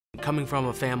Coming from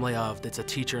a family that's a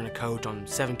teacher and a coach on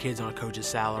 7 kids on a coach's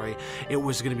salary, it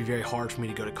was going to be very hard for me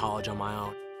to go to college on my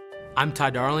own. I'm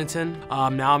Ty Darlington.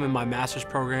 Now I'm in my master's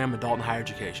program, adult and higher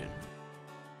education.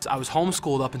 I was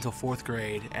homeschooled up until 4th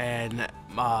grade, and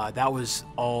that was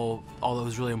all that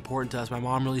was really important to us. My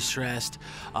mom really stressed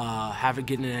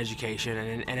getting an education,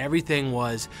 and everything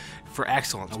was for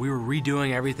excellence. We were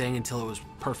redoing everything until it was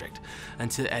perfect, and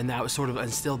that was sort of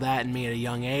instilled that in me at a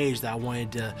young age, that I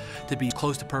wanted to be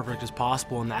close to perfect as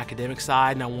possible on the academic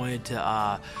side, and I wanted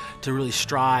to really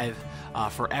strive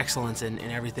for excellence in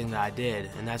everything that I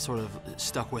did, and that sort of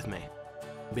stuck with me.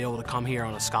 Be able to come here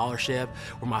on a scholarship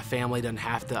where my family doesn't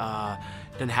have to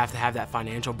have that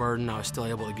financial burden. I was still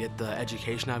able to get the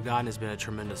education I've gotten. Has been a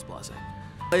tremendous blessing.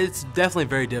 It's definitely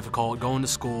very difficult going to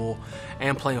school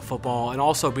and playing football, and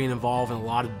also being involved in a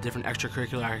lot of different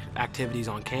extracurricular activities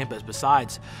on campus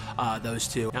besides those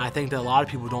two. And I think that a lot of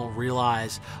people don't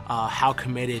realize how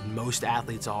committed most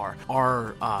athletes are.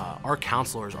 Our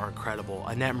counselors are incredible.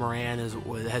 Annette Moran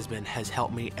has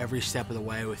helped me every step of the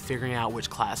way with figuring out which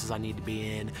classes I need to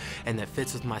be in, and that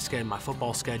fits with my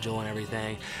football schedule and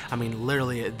everything. I mean,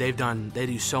 literally, they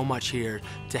do so much here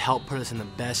to help put us in the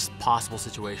best possible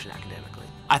situation academically.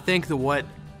 I think that what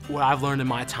I've learned in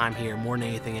my time here more than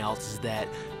anything else is that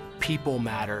people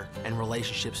matter and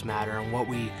relationships matter, and what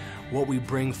we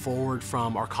bring forward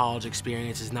from our college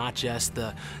experience is not just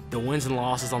the wins and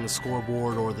losses on the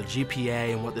scoreboard or the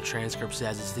GPA and what the transcript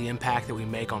says. It's the impact that we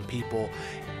make on people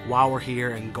while we're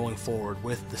here and going forward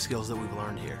with the skills that we've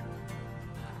learned here.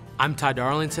 I'm Ty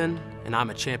Darlington, and I'm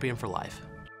a champion for life.